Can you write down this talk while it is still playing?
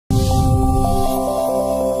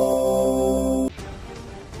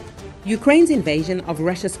Ukraine's invasion of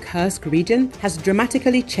Russia's Kursk region has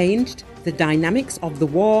dramatically changed the dynamics of the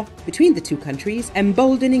war between the two countries,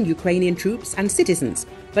 emboldening Ukrainian troops and citizens.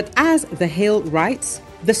 But as The Hill writes,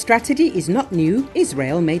 the strategy is not new.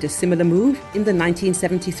 Israel made a similar move in the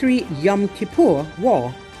 1973 Yom Kippur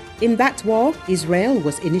War. In that war, Israel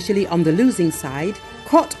was initially on the losing side,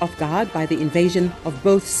 caught off guard by the invasion of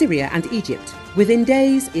both Syria and Egypt. Within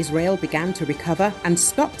days, Israel began to recover and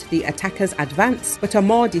stopped the attackers' advance, but a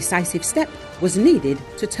more decisive step was needed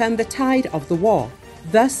to turn the tide of the war.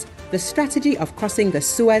 Thus, the strategy of crossing the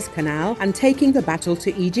Suez Canal and taking the battle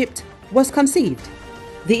to Egypt was conceived.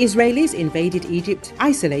 The Israelis invaded Egypt,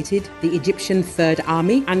 isolated the Egyptian Third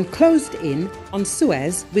Army, and closed in on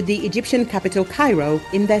Suez with the Egyptian capital Cairo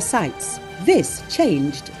in their sights. This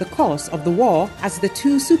changed the course of the war as the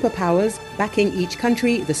two superpowers backing each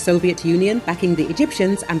country, the Soviet Union backing the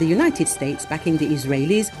Egyptians and the United States backing the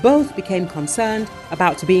Israelis, both became concerned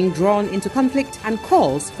about being drawn into conflict, and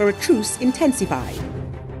calls for a truce intensified.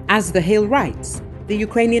 As The Hill writes, the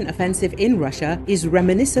Ukrainian offensive in Russia is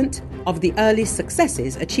reminiscent of the early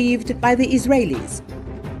successes achieved by the Israelis.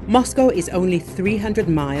 Moscow is only 300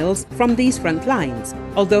 miles from these front lines.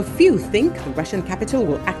 Although few think the Russian capital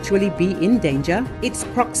will actually be in danger, its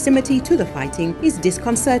proximity to the fighting is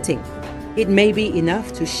disconcerting. It may be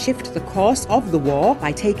enough to shift the course of the war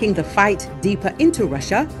by taking the fight deeper into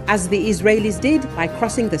Russia, as the Israelis did by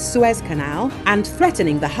crossing the Suez Canal and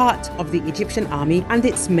threatening the heart of the Egyptian army and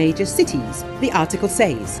its major cities, the article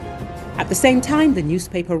says. At the same time, the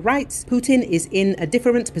newspaper writes, Putin is in a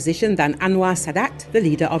different position than Anwar Sadat, the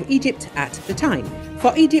leader of Egypt at the time.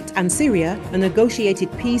 For Egypt and Syria, a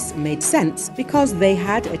negotiated peace made sense because they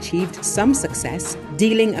had achieved some success,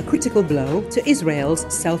 dealing a critical blow to Israel's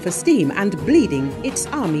self-esteem and bleeding its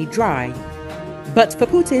army dry. But for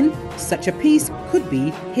Putin, such a peace could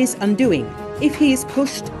be his undoing. If he is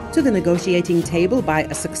pushed to the negotiating table by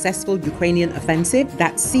a successful Ukrainian offensive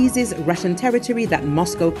that seizes Russian territory that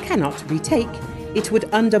Moscow cannot retake, it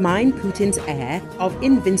would undermine Putin's air of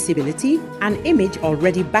invincibility, an image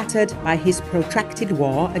already battered by his protracted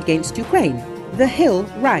war against Ukraine. The Hill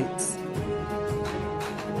writes,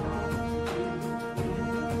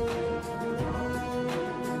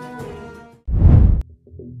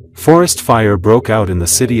 Forest fire broke out in the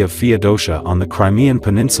city of Feodosia on the Crimean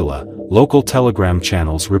Peninsula, local telegram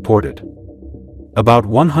channels reported. About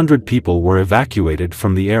 100 people were evacuated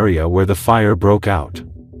from the area where the fire broke out.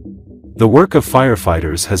 The work of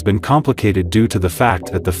firefighters has been complicated due to the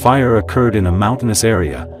fact that the fire occurred in a mountainous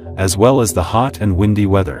area, as well as the hot and windy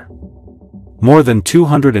weather. More than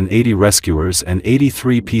 280 rescuers and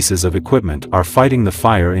 83 pieces of equipment are fighting the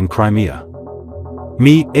fire in Crimea.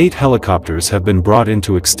 Mi-8 helicopters have been brought in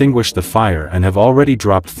to extinguish the fire and have already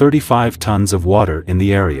dropped 35 tons of water in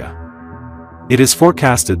the area. It is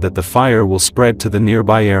forecasted that the fire will spread to the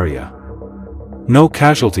nearby area. No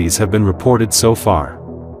casualties have been reported so far.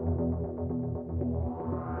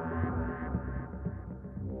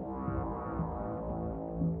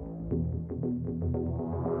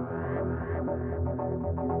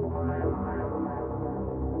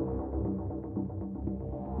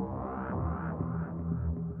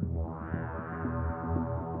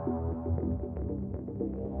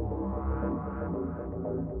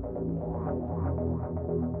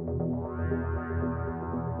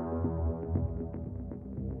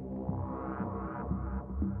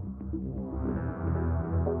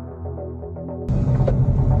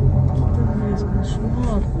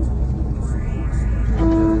 Кошмар.